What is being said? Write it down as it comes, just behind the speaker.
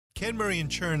Canterbury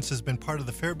Insurance has been part of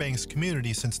the Fairbanks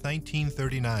community since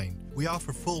 1939. We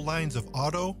offer full lines of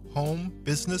auto, home,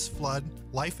 business, flood,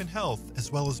 life and health,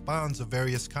 as well as bonds of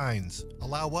various kinds.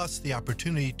 Allow us the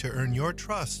opportunity to earn your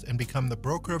trust and become the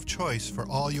broker of choice for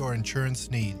all your insurance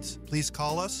needs. Please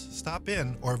call us, stop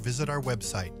in, or visit our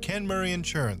website. Canterbury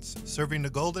Insurance, serving the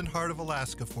Golden Heart of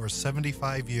Alaska for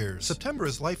 75 years. September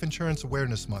is Life Insurance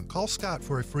Awareness Month. Call Scott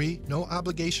for a free, no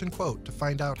obligation quote to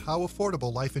find out how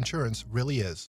affordable life insurance really is.